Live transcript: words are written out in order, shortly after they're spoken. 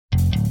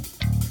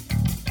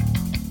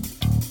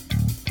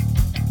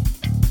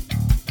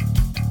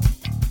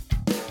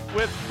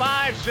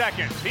5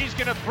 seconds. He's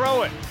going to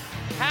throw it.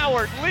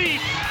 Howard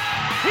leaps.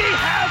 He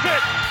has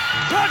it.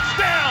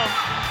 Touchdown.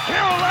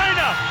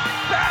 Carolina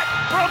back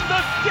from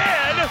the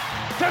dead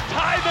to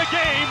tie the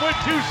game with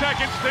 2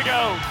 seconds to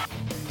go.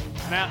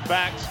 Snap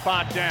back,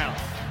 spot down.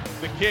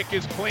 The kick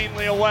is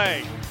cleanly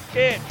away.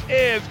 It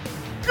is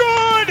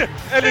good!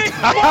 And Nick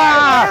it's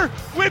Weiler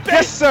with a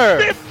Yes, sir.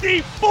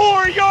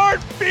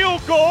 54-yard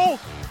field goal.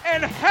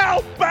 And how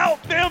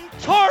about them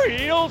Tar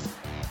Heels?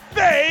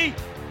 They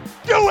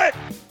do it!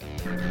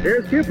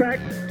 Here's Kupak.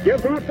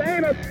 Gives off to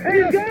Amos.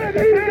 He's got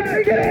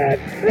it!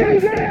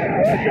 He's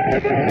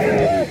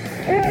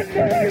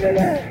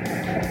Unbelievable!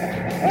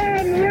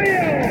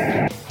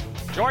 Unreal!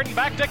 Jordan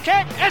back to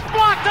kick. It's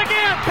blocked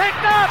again.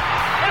 Picked up.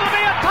 It'll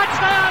be a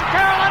touchdown,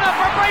 Carolina,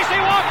 for Bracy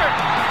Walker.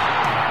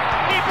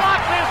 He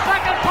blocks his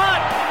second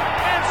punt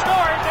and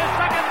scores his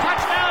second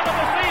touchdown of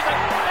the season.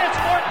 It's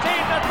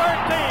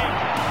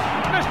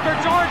 14-13. Mr.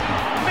 Jordan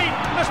beat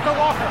Mr.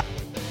 Walker.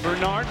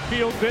 Bernard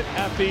fields it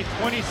at the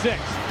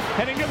 26.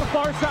 Heading to the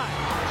far side.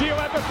 Gio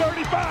at the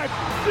 35.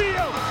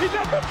 Gio, he's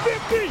at the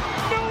 50.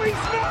 No, he's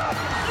not.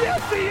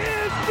 Yes, he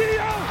is.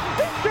 Gio,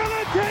 he's going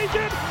to take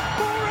it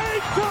for a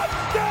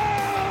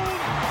touchdown.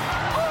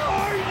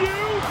 Are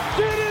you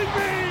kidding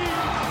me?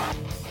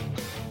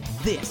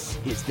 This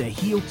is the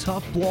Heel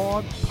Tough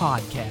Blog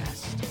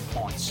Podcast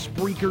on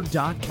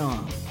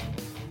Spreaker.com.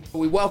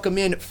 We welcome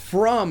in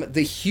from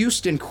the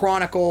Houston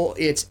Chronicle.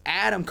 It's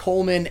Adam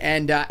Coleman,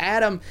 and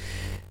Adam,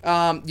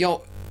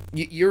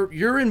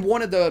 you're in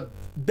one of the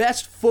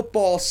best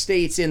football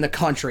states in the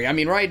country. I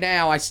mean, right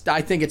now, I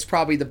think it's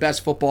probably the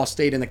best football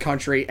state in the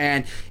country,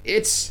 and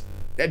it's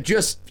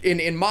just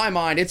in my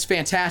mind, it's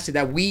fantastic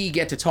that we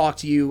get to talk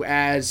to you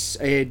as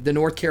the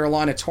North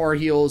Carolina Tar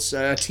Heels,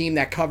 a team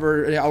that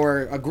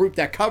or a group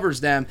that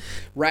covers them,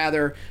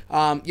 rather,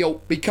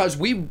 because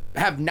we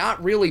have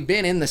not really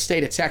been in the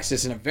state of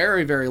Texas in a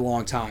very, very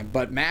long time.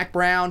 But Mack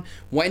Brown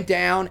went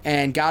down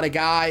and got a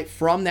guy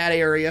from that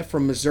area,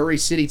 from Missouri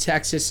City,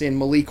 Texas, and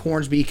Malik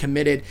Hornsby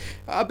committed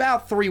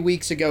about 3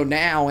 weeks ago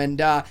now.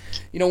 And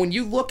when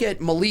you look at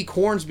Malik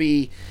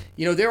Hornsby,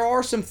 there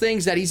are some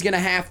things that he's going to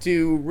have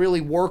to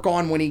really work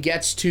on when he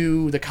gets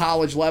to the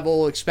college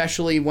level,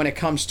 especially when it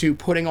comes to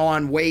putting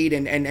on weight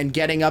and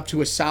getting up to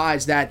a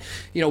size that,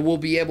 will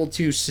be able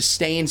to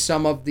sustain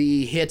some of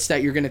the hits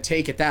that you're going to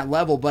take at that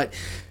level. But,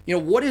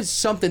 what is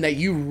something that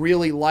you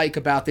really like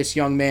about this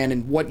young man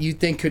and what you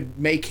think could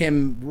make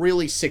him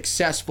really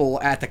successful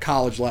at the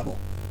college level?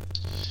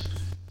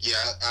 Yeah,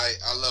 I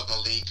love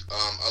Malik.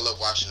 I love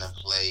watching him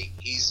play.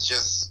 He's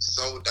just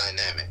so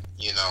dynamic,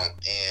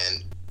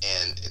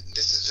 and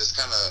this is just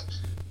kind of,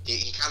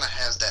 he kind of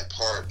has that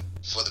part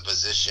for the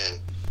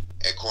position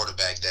at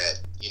quarterback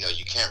that,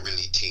 you can't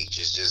really teach.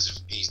 It's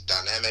just, he's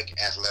dynamic,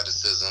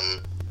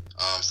 athleticism.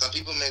 Some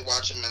people may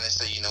watch him and they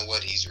say,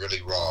 he's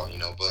really raw,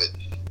 but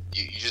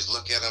you just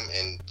look at him,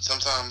 and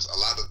sometimes, a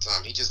lot of the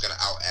time, he's just going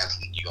to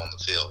out-athlete you on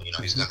the field.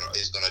 He's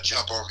going to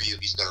jump over you,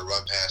 he's going to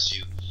run past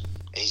you,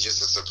 and he's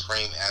just a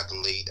supreme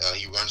athlete.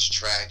 He runs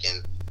track,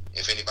 and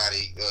if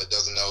anybody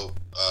doesn't know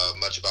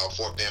much about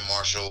Fort Bend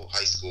Marshall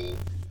High School,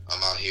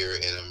 I'm out here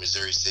in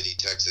Missouri City,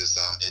 Texas.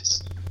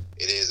 It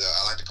is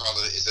I like to call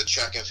it, it's a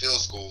track and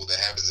field school that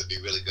happens to be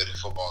really good at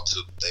football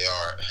too. They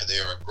are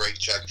a great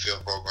track and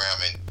field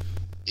program, and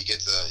he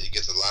gets a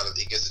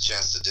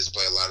chance to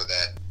display a lot of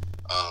that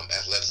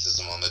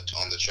athleticism on the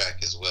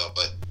track as well.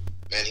 But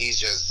man, he's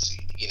just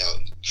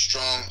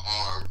strong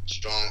arm,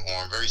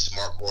 very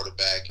smart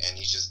quarterback, and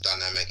he's just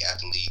dynamic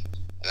athlete.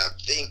 And I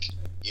think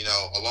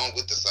along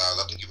with the size,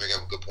 I think you bring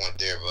up a good point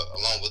there. But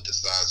along with the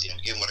size,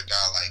 getting with a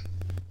guy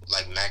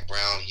like Mack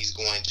Brown, he's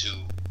going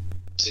to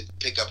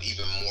pick up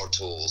even more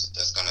tools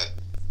that's going to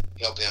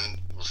help him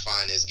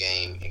refine his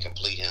game and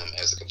complete him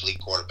as a complete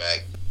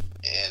quarterback.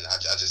 And I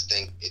just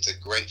think it's a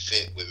great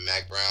fit with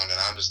Mack Brown. And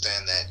I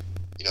understand that,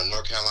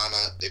 North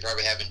Carolina, they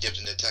probably haven't dipped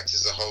into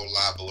Texas a whole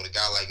lot, but with a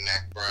guy like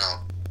Mack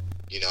Brown,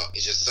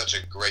 it's just such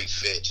a great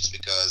fit just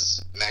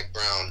because Mack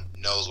Brown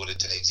knows what it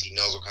takes. He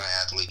knows what kind of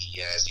athlete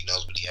he has. He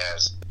knows what he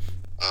has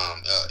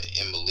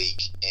in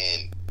Malik.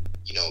 And,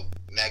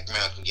 Mack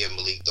Brown can give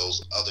Malik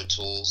those other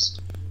tools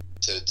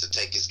to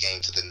take his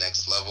game to the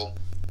next level.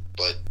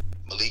 But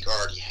Malik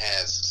already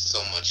has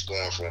so much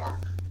going for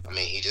him. I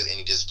mean, he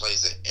just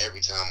plays it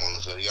every time on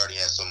the field. He already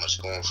has so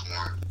much going for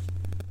him.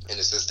 And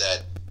it's just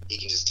that he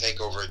can just take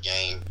over a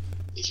game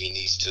if he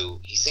needs to.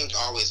 He seems to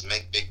always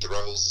make big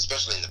throws,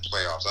 especially in the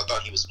playoffs. I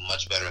thought he was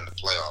much better in the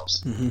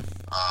playoffs, and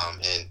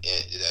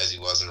as he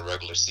was in the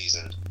regular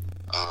season,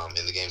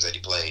 in the games that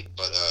he played.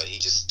 But he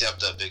just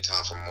stepped up big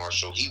time for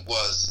Marshall. He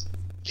was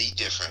the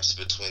difference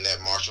between that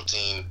Marshall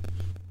team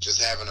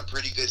just having a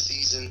pretty good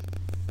season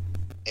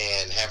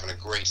and having a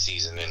great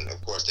season. And,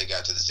 of course, they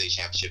got to the state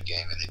championship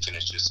game and they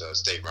finished as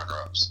state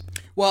runner-ups.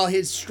 Well,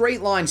 his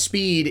straight line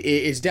speed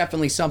is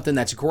definitely something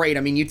that's great. I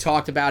mean, you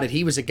talked about it.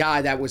 He was a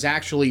guy that was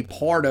actually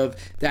part of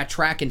that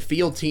track and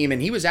field team,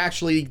 and he was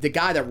actually the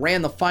guy that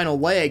ran the final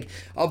leg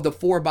of the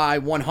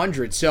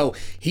 4x100. So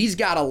he's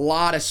got a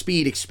lot of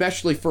speed,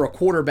 especially for a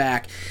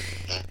quarterback.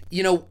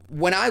 You know,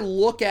 when I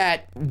look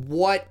at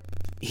what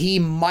he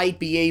might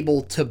be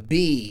able to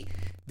be,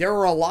 there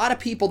are a lot of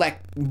people that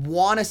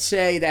want to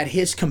say that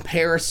his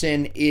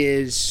comparison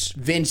is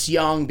Vince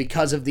Young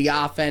because of the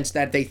offense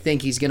that they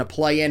think he's going to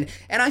play in.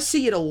 And I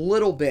see it a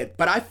little bit,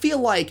 but I feel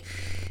like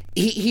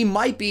he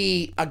might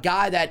be a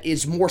guy that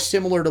is more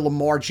similar to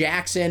Lamar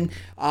Jackson.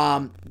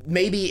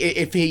 Maybe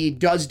if he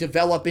does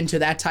develop into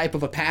that type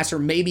of a passer,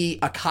 maybe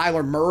a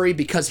Kyler Murray,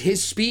 because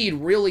his speed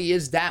really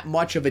is that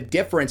much of a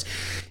difference.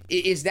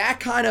 Is that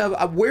kind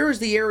of, where is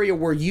the area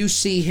where you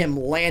see him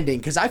landing?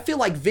 Because I feel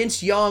like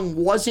Vince Young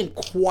wasn't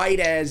quite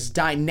as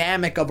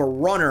dynamic of a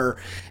runner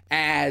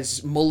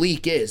as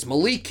Malik is.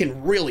 Malik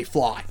can really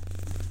fly.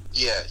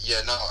 Yeah,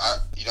 no,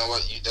 you know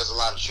what, there's a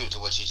lot of truth to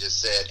what you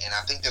just said, and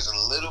I think there's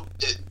a little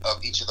bit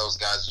of each of those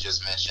guys you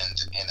just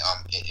mentioned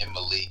in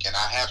Malik, and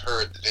I have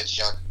heard Vince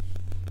Young,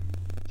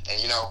 and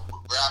you know,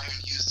 we're out here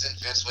in Houston.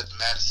 Vince went to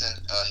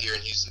Madison here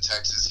in Houston,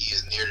 Texas. He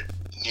is near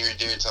and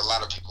dear to a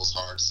lot of people's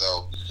hearts,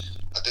 so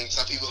I think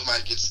some people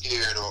might get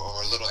scared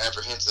or a little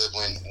apprehensive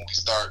when we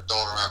start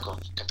throwing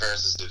around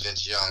comparisons to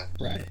Vince Young.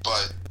 Right.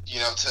 But, you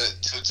know,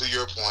 to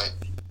your point,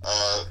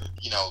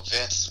 you know,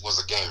 Vince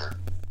was a gamer.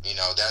 You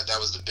know, that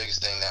was the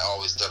biggest thing that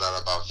always stood out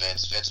about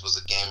Vince. Vince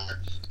was a gamer.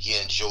 He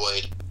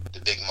enjoyed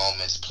the big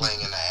moments, playing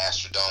in the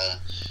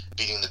Astrodome,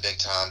 beating the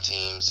big-time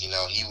teams. You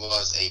know, he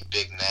was a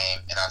big name,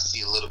 and I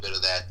see a little bit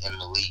of that in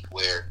Malik,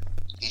 where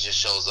he just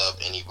shows up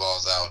and he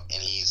balls out,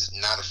 and he's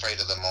not afraid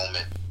of the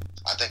moment.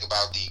 I think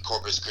about the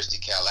Corpus Christi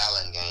Cal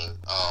Allen game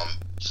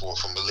for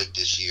Malik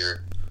this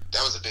year.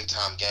 That was a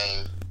big-time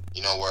game,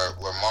 you know,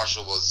 where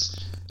Marshall was,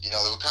 you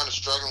know, they were kind of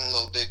struggling a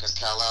little bit because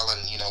Cal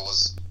Allen, you know,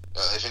 was,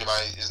 if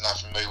anybody is not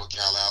familiar with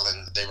Cal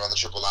Allen, they run the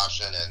triple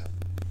option and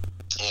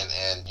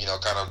you know,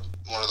 kind of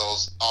one of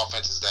those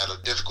offenses that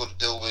are difficult to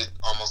deal with,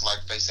 almost like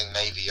facing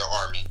Navy or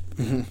Army.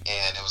 Mm-hmm.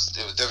 And it was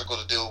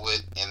difficult to deal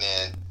with, and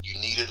then you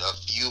needed a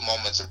few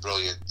moments of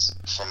brilliance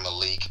from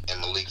Malik, and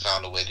Malik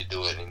found a way to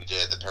do it, and he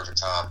did at the perfect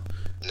time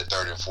in the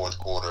third and fourth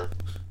quarter.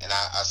 And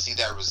I see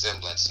that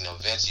resemblance. You know,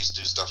 Vince used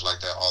to do stuff like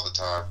that all the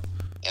time,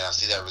 and I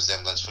see that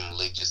resemblance from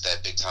Malik, just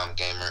that big-time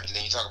gamer. And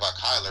then you talk about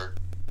Kyler,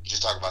 you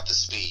just talk about the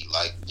speed.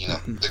 Like, you know,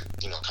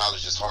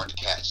 Kyler's just hard to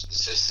catch.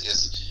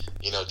 It's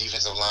you know,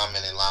 defensive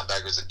linemen and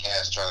linebackers are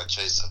gas trying to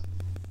chase him.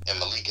 And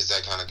Malik is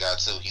that kind of guy,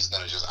 too. He's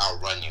going to just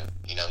outrun you.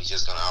 You know, he's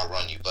just going to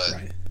outrun you. But,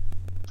 right.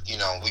 You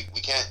know, we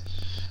can't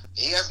 –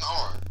 he has an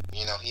arm.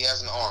 You know, he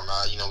has an arm.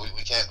 You know,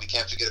 we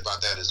can't forget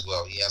about that as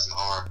well. He has an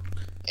arm,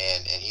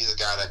 and he's a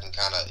guy that can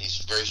kind of – he's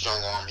a very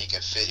strong arm. He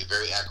can fit – he's a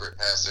very accurate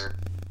passer.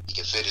 He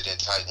can fit it in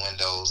tight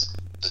windows.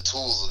 The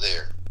tools are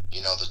there.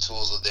 You know, the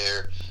tools are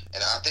there.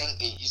 And I think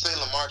you say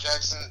Lamar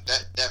Jackson,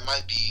 that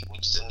might be,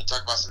 when you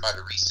talk about somebody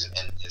recent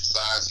and his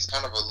size, he's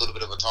kind of a little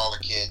bit of a taller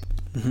kid,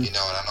 mm-hmm. You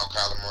know, and I know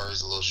Kyler Murray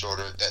is a little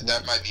shorter.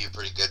 That might be a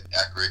pretty good,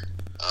 accurate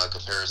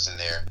comparison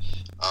there.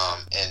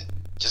 And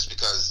just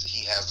because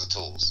he has the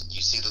tools.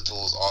 You see the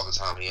tools all the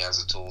time. He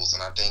has the tools.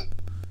 And I think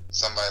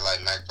somebody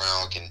like Mac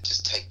Brown can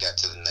just take that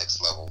to the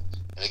next level.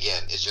 And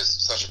again, it's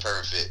just such a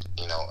perfect fit,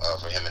 you know,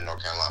 for him in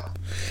North Carolina.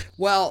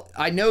 Well,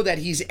 I know that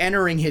he's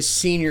entering his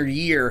senior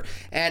year,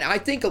 and I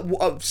think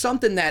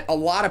something that a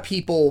lot of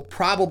people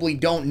probably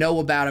don't know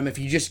about him, if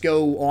you just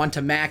go on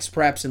to Max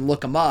Preps and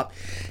look him up,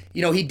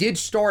 you know, he did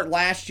start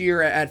last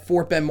year at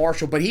Fort Bend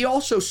Marshall, but he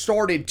also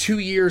started 2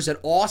 years at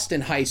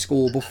Austin High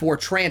School before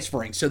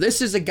transferring. So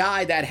this is a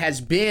guy that has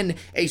been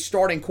a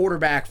starting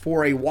quarterback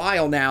for a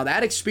while now.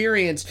 That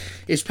experience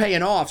is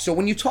paying off. So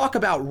when you talk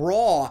about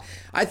raw,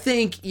 I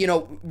think, you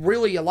know,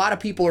 really a lot of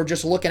people are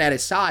just looking at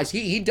his size.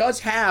 He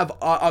does have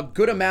a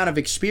good amount of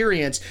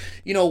experience.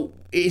 You know,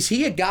 is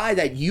he a guy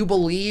that you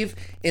believe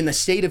in the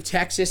state of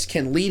Texas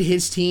can lead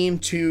his team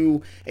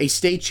to a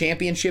state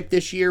championship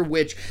this year,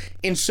 which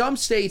in some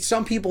states,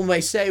 some people may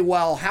say,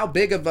 well, how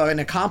big of an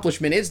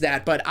accomplishment is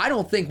that? But I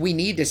don't think we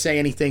need to say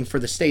anything for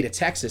the state of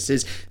Texas.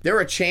 Is there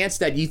a chance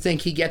that you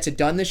think he gets it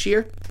done this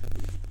year?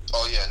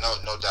 Oh, yeah,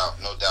 no doubt,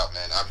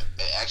 man.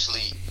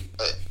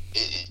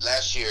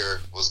 Last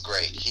year was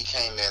great. He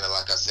came in, and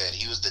like I said,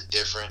 he was the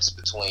difference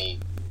between,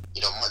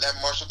 you know, that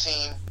Marshall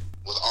team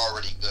was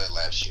already good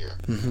last year.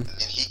 Mm-hmm.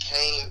 And he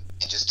came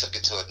and just took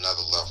it to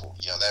another level.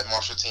 You know, that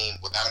Marshall team,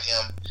 without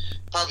him,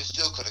 probably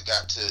still could have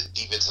got to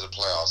deep into the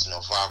playoffs, you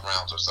know, 5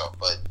 rounds or so.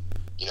 But,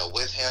 you know,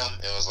 with him,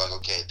 it was like,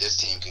 okay, this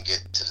team can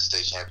get to the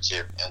state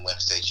championship and win a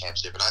state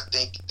championship. And I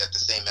think that the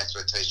same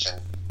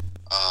expectation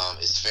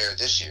is fair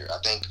this year. I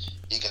think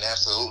he can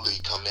absolutely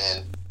come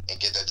in and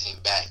get that team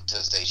back to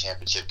the state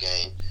championship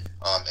game.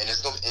 And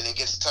it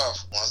gets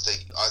tough as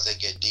they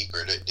get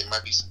deeper. There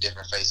might be some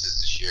different faces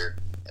this year.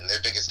 And their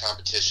biggest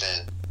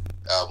competition,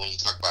 when you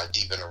talk about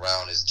deep and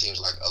around, is teams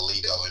like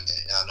Aledo, and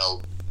I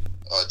know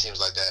teams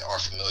like that are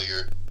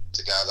familiar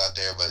to guys out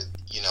there. But,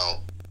 you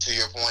know, to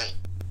your point,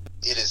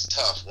 it is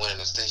tough winning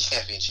a state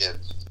championship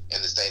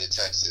in the state of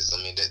Texas.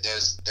 I mean,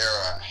 there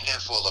are a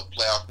handful of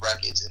playoff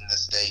brackets in the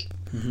state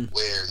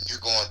where you're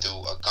going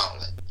through a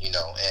gauntlet,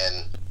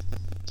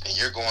 and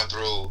you're going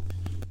through,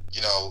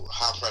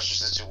 high pressure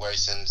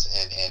situations,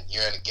 and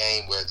you're in a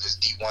game where there's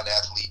D1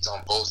 athletes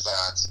on both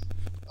sides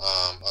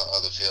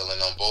of the field,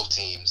 and on both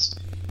teams.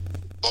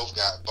 Both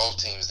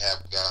teams have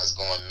guys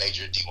going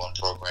major D1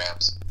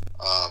 programs,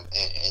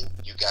 and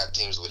you got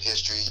teams with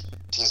history,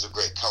 teams with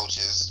great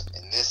coaches.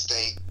 In this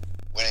state,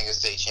 winning a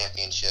state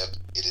championship,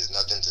 it is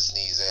nothing to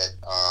sneeze at.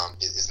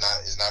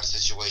 It's not a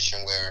situation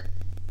where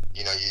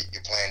you're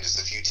playing just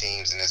a few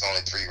teams and there's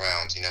only 3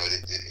 rounds.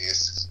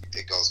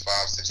 It goes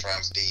 5-6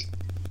 rounds deep.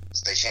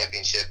 State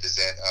championship is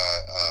at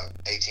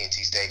AT&T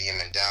Stadium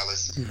in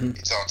Dallas.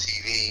 It's on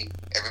TV.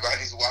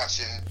 Everybody's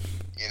watching.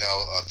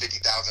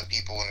 50,000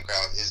 people in the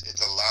crowd.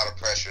 It's a lot of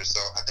pressure. So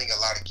I think a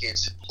lot of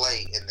kids who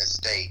play in this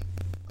state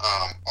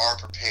are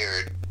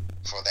prepared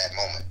for that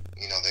moment.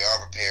 They are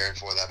prepared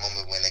for that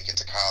moment when they get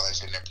to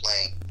college and they're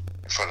playing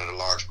in front of the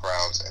large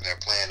crowds and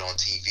they're playing on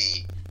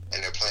TV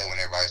and they're playing when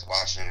everybody's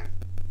watching.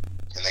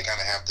 And they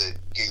kind of have to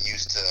get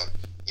used to,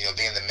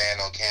 being the man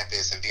on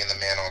campus and being the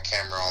man on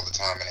camera all the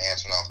time and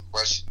answering all the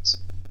questions.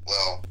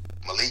 Well,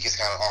 Malik is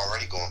kind of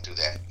already going through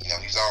that.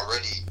 He's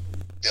already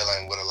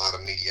dealing with a lot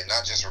of media,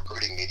 not just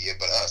recruiting media,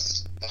 but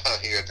us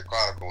here at the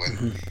Chronicle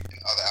and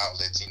other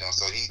outlets.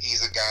 So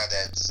he's a guy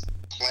that's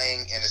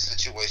playing in a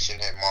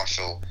situation at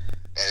Marshall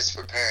that is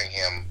preparing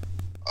him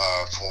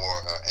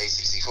for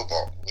ACC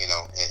football, and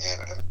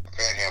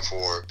preparing him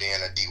for being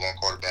a D1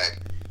 quarterback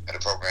at a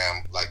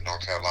program like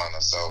North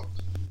Carolina. So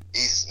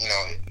he's,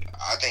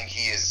 I think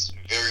he is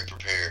very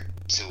prepared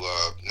to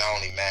not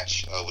only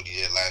match what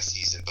he did last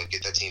season, but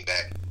get that team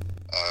back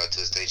to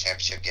the state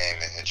championship game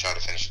and try to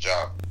finish the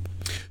job.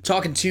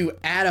 Talking to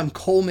Adam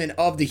Coleman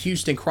of the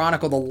Houston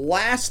Chronicle. The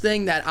last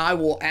thing that I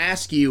will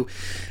ask you,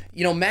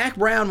 Mack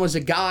Brown was a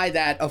guy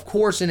that, of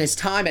course, in his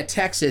time at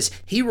Texas,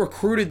 he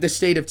recruited the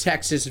state of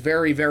Texas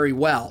very, very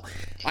well.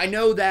 I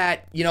know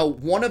that,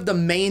 one of the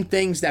main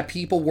things that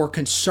people were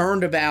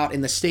concerned about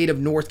in the state of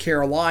North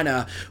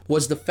Carolina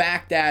was the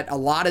fact that a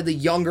lot of the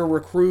younger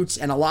recruits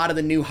and a lot of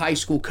the new high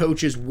school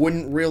coaches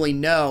wouldn't really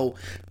know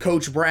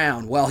Coach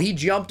Brown. Well, he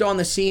jumped on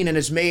the scene and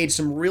has made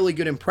some really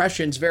good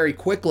impressions very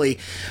quickly.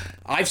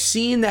 I've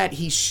seen that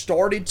he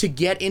started to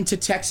get into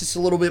Texas a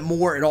little bit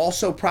more. It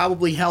also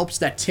probably helps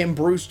that Tim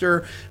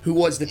Brewster, who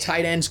was the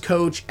tight ends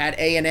coach at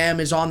A&M,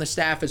 is on the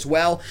staff as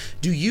well.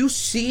 Do you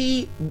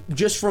see,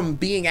 just from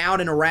being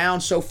out and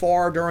around so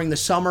far during the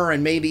summer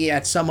and maybe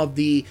at some of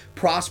the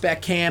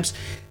prospect camps,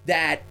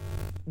 that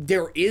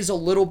there is a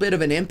little bit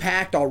of an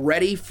impact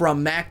already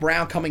from Mack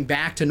Brown coming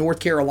back to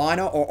North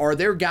Carolina? Or are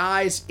there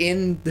guys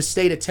in the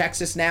state of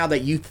Texas now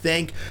that you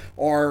think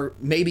are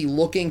maybe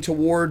looking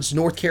towards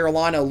North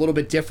Carolina a little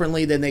bit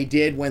differently than they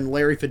did when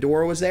Larry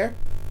Fedora was there?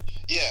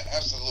 Yeah,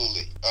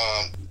 absolutely.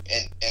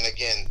 And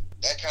again,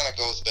 that kind of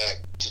goes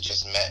back to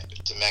just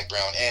Mack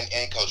Brown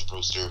and Coach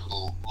Brewster,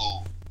 who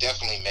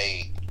definitely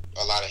made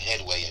a lot of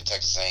headway in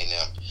Texas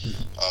A&M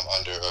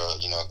under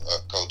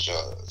Coach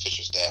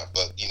Fisher's staff.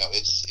 But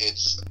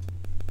it's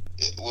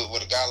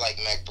with a guy like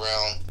Mack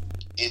Brown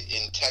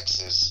in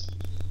Texas,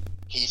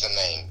 he's a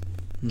name.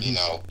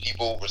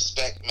 People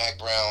respect Mack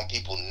Brown.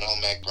 People know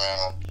Mack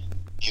Brown.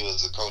 He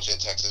was a coach at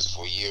Texas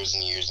for years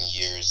and years and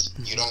years.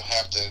 You don't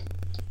have to,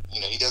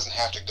 he doesn't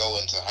have to go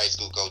into high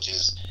school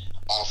coach's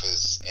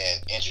office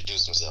and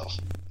introduce himself.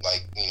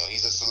 Like,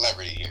 he's a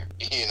celebrity here,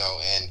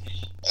 and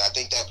I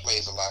think that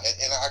plays a lot.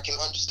 And I can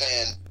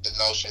understand the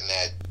notion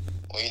that,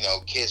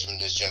 kids from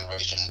this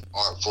generation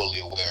aren't fully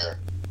aware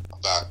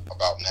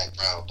about Mack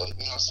Brown. But,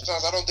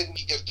 sometimes I don't think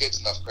we give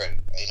kids enough credit.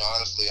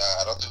 Honestly,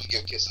 I don't think we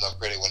give kids enough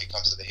credit when it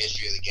comes to the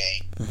history of the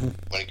game,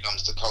 when it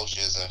comes to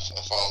coaches and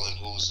following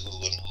who's who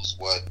and who's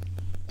what,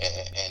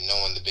 and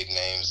knowing the big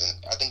names. And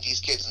I think these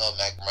kids know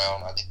Mack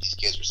Brown. I think these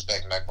kids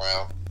respect Mack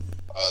Brown.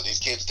 These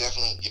kids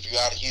definitely, if you're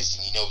out of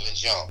Houston, you know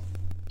Vince Young.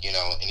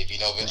 And if you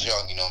know Vince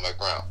Young, you know Mack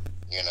Brown.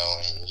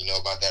 And you know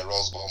about that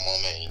Rose Bowl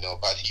moment, you know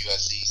about the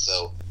USC.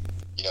 So,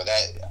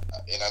 that,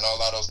 and I know a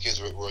lot of those kids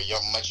were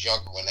much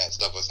younger when that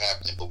stuff was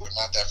happening, but we're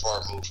not that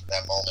far removed from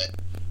that moment.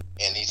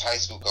 And these high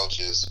school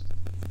coaches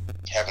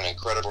have an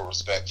incredible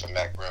respect for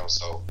Mack Brown.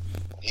 So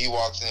he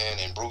walks in,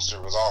 and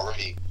Brewster was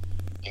already,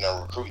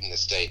 recruiting the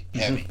state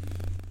heavy.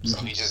 So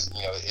he just,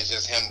 it's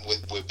just him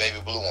with baby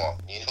blue on,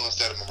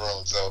 instead of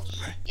maroon. So,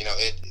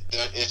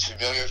 it's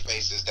familiar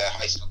faces that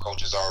high school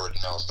coaches already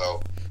know.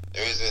 So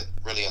there isn't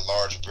really a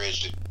large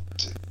bridge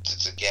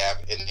to gap,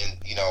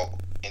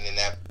 and then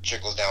that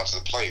trickles down to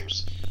the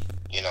players.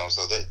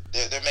 So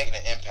they're making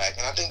an impact,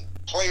 and I think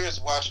players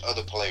watch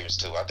other players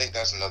too. I think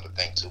that's another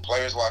thing too.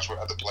 Players watch where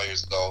other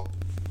players go,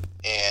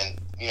 and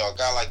a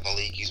guy like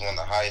Malik, he's one of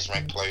the highest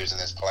ranked players in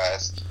this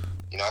class.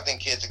 I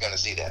think kids are going to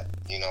see that.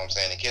 You know what I'm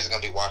saying? The kids are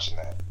going to be watching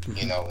that.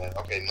 And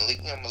okay,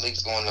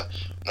 Malik's going to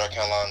North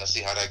Carolina to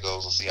see how that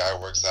goes. We'll see how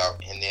it works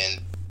out, and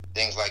then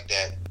things like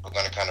that are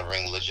going to kind of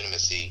bring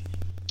legitimacy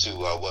to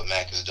what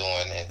Mack is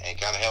doing, and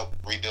kind of help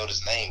rebuild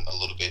his name a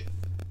little bit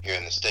here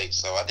in the States.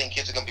 So I think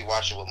kids are going to be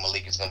watching what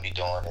Malik is going to be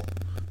doing,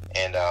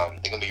 and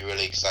they're going to be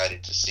really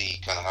excited to see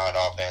kind of how it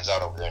all pans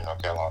out over there in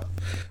North Carolina.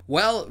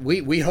 Well,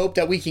 we hope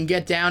that we can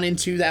get down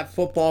into that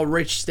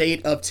football-rich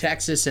state of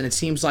Texas, and it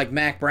seems like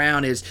Mack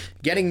Brown is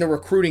getting the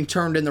recruiting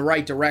turned in the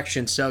right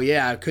direction. So,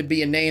 yeah, it could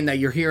be a name that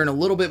you're hearing a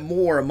little bit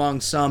more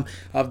among some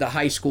of the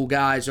high school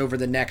guys over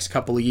the next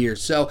couple of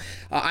years. So,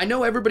 I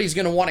know everybody's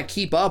going to want to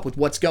keep up with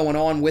what's going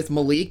on with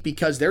Malik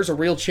because there's a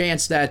real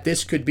chance that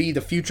this could be the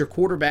future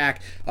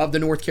quarterback of the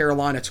North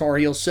Carolina Tar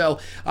Heels. So,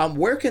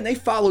 where can they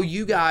follow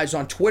you guys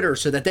on Twitter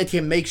so that they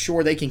can make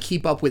sure they can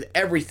keep up with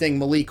everything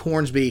Malik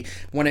Hornsby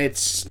when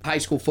it's high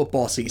school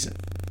football season?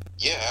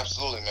 Yeah,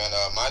 absolutely, man.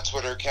 My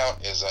Twitter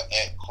account is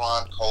at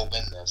Cron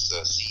Coleman. That's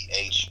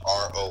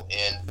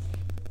CHRONCOLEMAN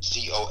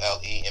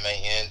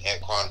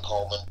at Cron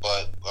Coleman.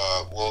 But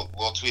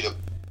we'll tweet a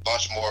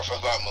bunch more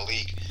about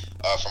Malik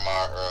from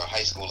our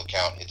high school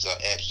account. It's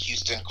at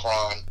Houston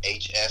Cron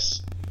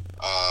HS.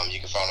 You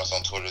can find us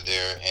on Twitter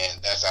there,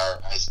 and that's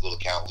our high school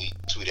account. We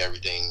tweet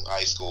everything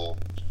high school,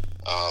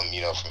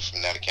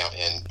 from that account.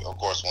 And of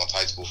course, once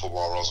high school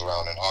football rolls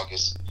around in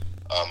August,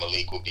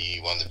 Malik will be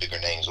one of the bigger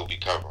names we'll be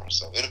covering.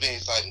 So it'll be an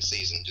exciting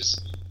season.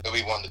 It'll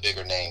be one of the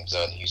bigger names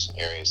in the Houston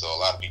area. So a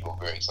lot of people are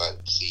very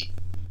excited to see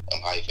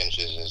how he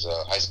finishes his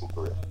high school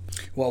career.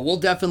 Well, we'll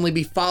definitely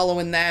be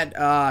following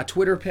that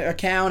Twitter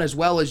account as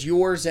well as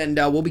yours, and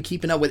we'll be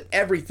keeping up with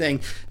everything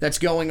that's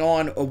going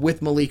on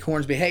with Malik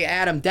Hornsby. Hey,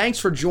 Adam, thanks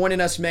for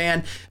joining us,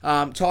 man.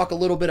 Talk a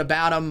little bit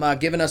about him,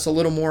 giving us a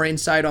little more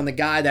insight on the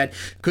guy that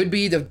could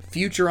be the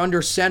future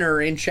under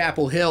center in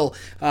Chapel Hill.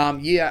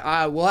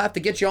 We'll have to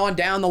get you on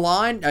down the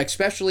line,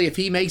 especially if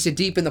he makes it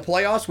deep in the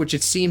playoffs, which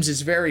it seems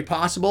is very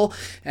possible.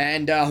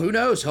 And who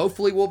knows?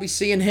 Hopefully, we'll be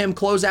seeing him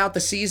close out the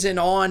season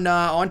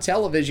on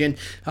television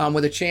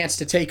with a chance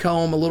to take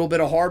home a little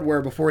bit of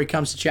hardware before he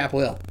comes to Chapel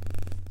Hill.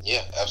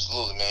 Yeah,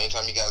 absolutely, man.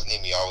 Anytime you guys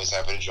need me, always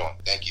happy to join.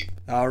 Thank you.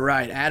 All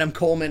right, Adam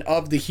Coleman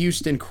of the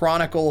Houston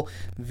Chronicle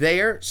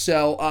there.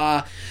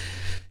 So,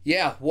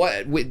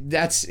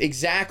 that's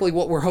exactly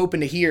what we're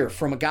hoping to hear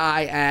from a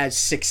guy as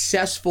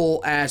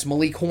successful as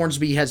Malik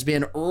Hornsby has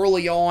been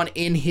early on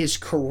in his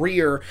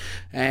career.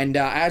 And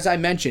as I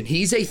mentioned,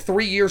 he's a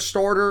 3-year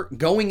starter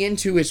going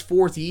into his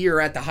 4th year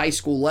at the high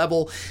school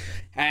level.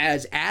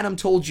 As Adam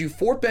told you,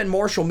 Fort Bend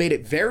Marshall made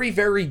it very,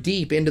 very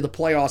deep into the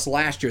playoffs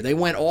last year. They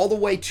went all the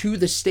way to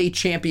the state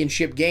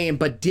championship game,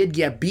 but did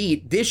get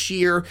beat. This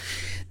year,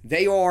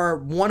 they are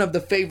one of the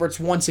favorites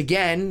once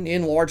again,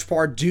 in large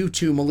part due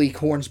to Malik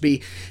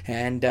Hornsby.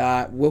 And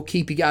we'll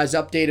keep you guys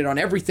updated on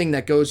everything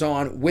that goes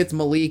on with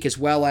Malik, as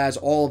well as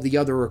all of the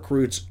other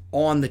recruits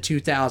on the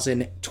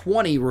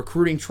 2020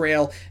 recruiting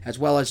trail, as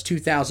well as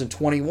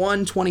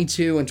 2021,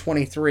 22, and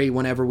 23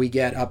 whenever we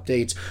get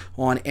updates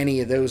on any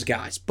of those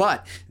guys.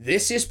 But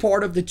this is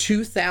part of the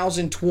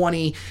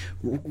 2020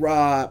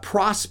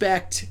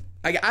 prospect.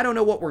 I don't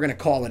know what we're going to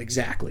call it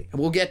exactly.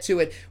 We'll get to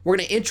it. We're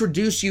going to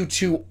introduce you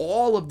to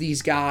all of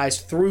these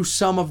guys through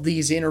some of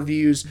these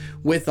interviews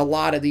with a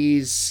lot of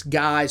these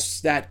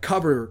guys that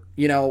cover,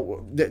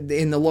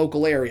 in the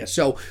local area.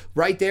 So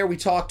right there, we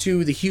talked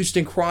to the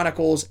Houston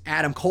Chronicle's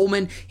Adam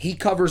Coleman. He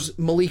covers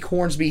Malik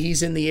Hornsby.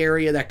 He's in the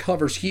area that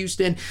covers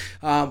Houston.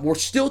 We're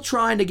still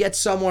trying to get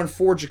someone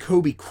for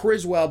Jacoby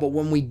Criswell, but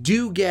when we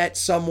do get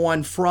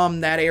someone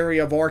from that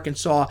area of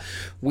Arkansas,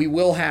 we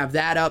will have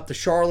that up. The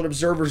Charlotte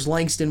Observer's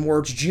Langston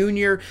Wirtz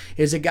Jr.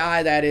 is a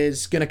guy that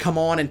is going to come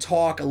on and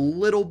talk a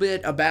little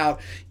bit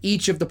about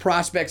each of the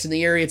prospects in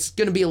the area. It's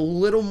going to be a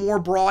little more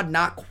broad,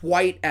 not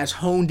quite as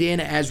honed in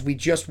as we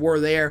just were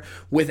there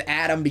with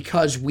Adam,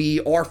 because we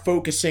are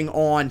focusing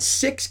on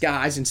 6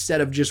 guys instead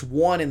of just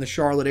 1 in the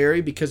Charlotte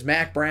area, because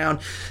Mack Brown,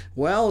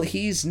 well,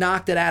 he's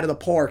knocked it out of the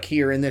park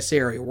here in this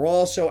area. We'll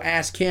also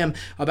ask him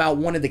about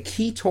one of the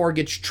key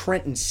targets,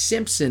 Trenton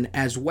Simpson,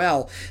 as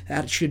well.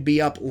 That should be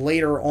up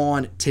later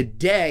on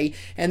today.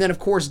 And then, of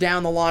course,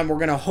 down the line, we're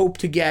going to hope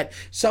to get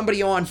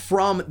somebody on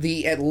from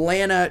the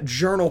Atlanta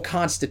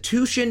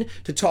Journal-Constitution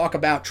to talk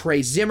about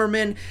Trey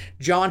Zimmerman,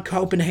 John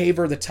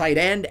Copenhaver, the tight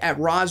end at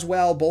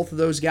Roswell. Both of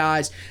those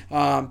guys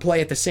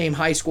play at the same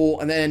high school.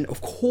 And then,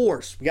 of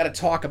course, we got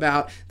to talk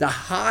about the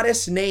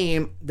hottest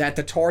name that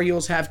the Tar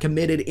Heels have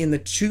committed in the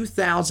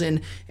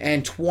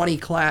 2020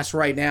 class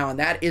right now, and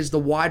that is the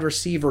wide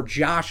receiver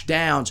Josh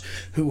Downs,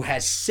 who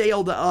has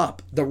sailed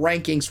up the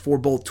rankings for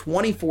both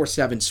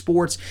 24/7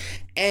 Sports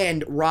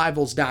and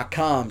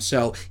Rivals.com.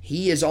 So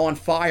he is on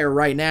fire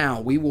right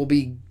now. We will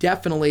be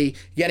definitely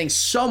getting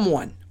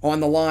someone on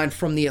the line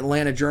from the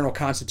Atlanta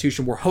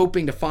Journal-Constitution. We're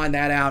hoping to find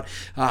that out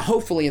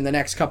hopefully in the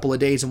next couple of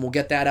days, and we'll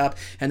get that up.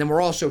 And then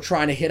we're also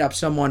trying to hit up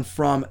someone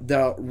from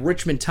the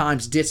Richmond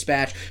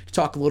Times-Dispatch to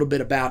talk a little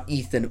bit about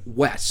Ethan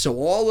West. So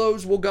all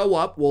those will go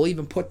up. We'll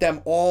even put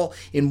them all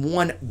in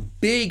one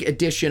big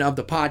edition of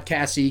the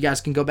podcast so you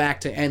guys can go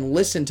back to and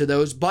listen to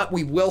those. But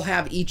we will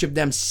have each of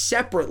them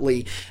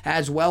separately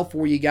as well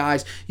for you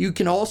guys. You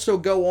can also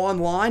go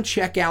online,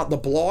 check out the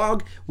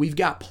blog. We've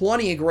got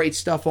plenty of great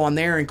stuff on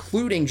there,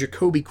 including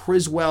Jacoby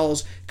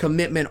Criswell's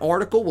commitment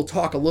article. We'll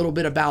talk a little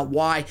bit about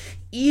why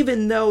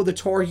even though the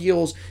Tar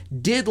Heels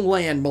did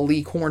land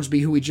Malik Hornsby,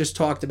 who we just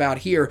talked about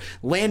here,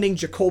 landing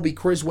Jacoby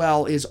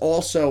Criswell is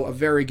also a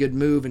very good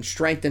move and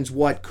strengthens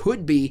what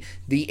could be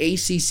the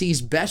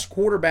ACC's best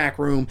quarterback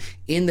room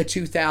in the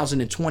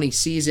 2020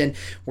 season.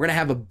 We're going to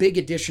have a big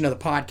edition of the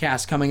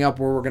podcast coming up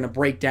where we're going to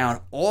break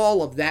down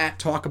all of that,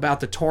 talk about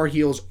the Tar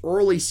Heels'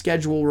 early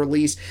schedule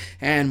release,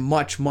 and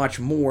much, much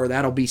more.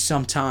 That'll be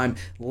sometime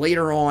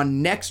later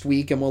on next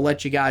week, and we'll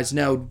let you guys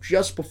know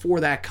just before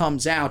that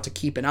comes out to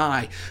keep an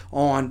eye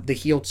on the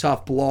Heel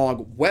Tough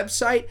Blog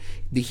website,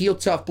 the Heel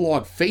Tough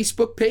Blog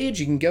Facebook page.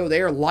 You can go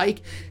there,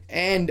 like,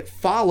 and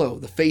follow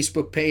the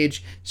Facebook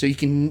page so you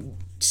can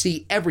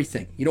see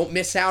everything. You don't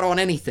miss out on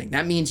anything.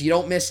 That means you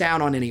don't miss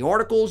out on any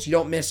articles, you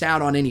don't miss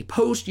out on any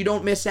posts, you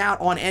don't miss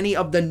out on any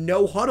of the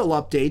No Huddle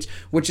updates,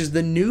 which is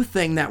the new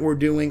thing that we're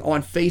doing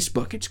on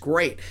Facebook. It's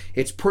great.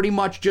 It's pretty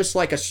much just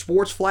like a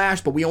sports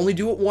flash, but we only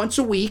do it once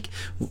a week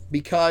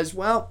because,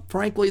 well,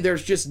 frankly,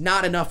 there's just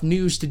not enough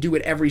news to do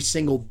it every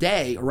single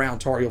day around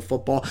Tar Heel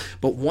football.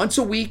 But once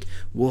a week,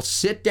 we'll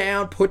sit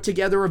down, put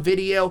together a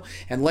video,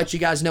 and let you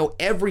guys know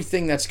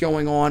everything that's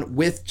going on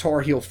with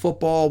Tar Heel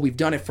football. We've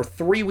done it for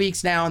 3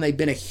 weeks now, and they've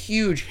been a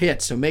huge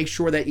hit, so make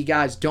sure that you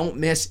guys don't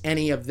miss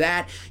any of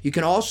that. You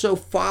can also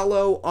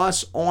follow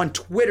us on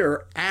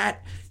Twitter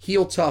at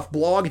Heel Tough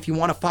Blog. If you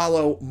want to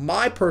follow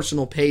my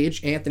personal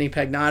page, Anthony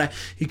Pagnotta,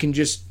 you can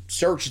just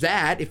search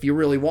that if you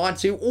really want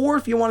to, or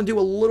if you want to do a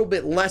little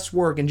bit less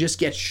work and just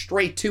get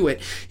straight to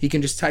it, you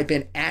can just type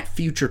in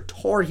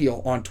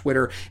 @FutureTarHeel on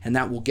Twitter, and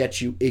that will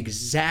get you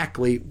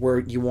exactly where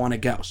you want to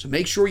go. So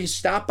make sure you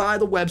stop by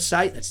the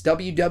website. That's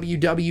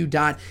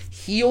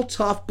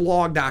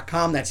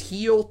www.HeelToughBlog.com. That's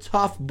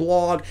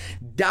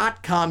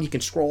HeelToughBlog.com. You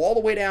can scroll all the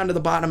way down to the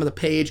bottom of the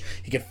page.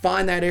 You can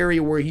find that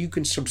area where you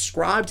can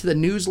subscribe to the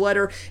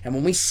newsletter, and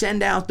when we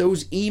send out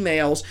those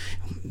emails,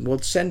 we'll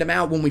send them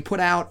out when we put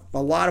out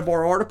a lot of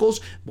our articles.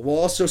 We'll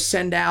also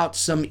send out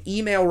some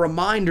email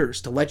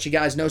reminders to let you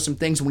guys know some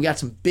things. And we got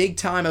some big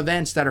time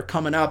events that are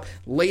coming up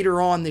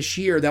later on this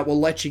year that we'll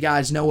let you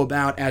guys know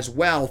about as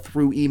well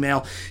through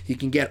email. You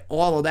can get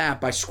all of that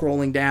by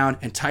scrolling down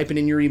and typing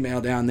in your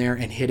email down there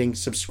and hitting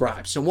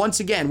subscribe. So once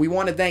again, we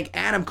want to thank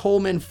Adam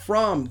Coleman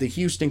from the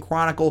Houston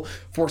Chronicle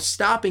for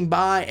stopping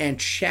by and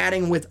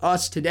chatting with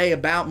us today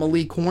about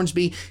Malik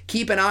Hornsby.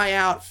 Keep an eye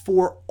out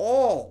for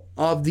all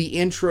of the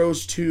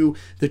intros to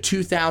the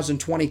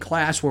 2020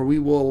 class, where we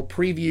will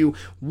preview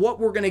what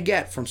we're going to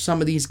get from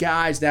some of these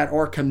guys that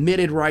are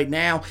committed right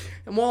now.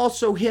 And we'll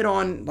also hit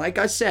on, like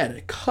I said,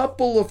 a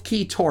couple of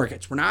key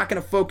targets. We're not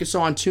going to focus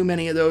on too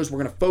many of those. We're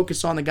going to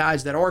focus on the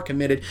guys that are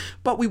committed,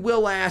 but we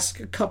will ask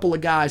a couple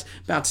of guys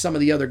about some of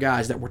the other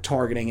guys that we're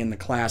targeting in the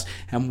class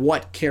and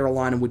what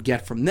Carolina would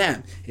get from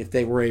them if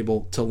they were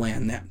able to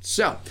land them.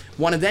 So,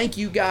 want to thank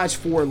you guys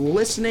for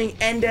listening,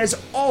 and as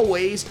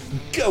always,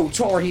 go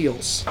Tar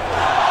Heels!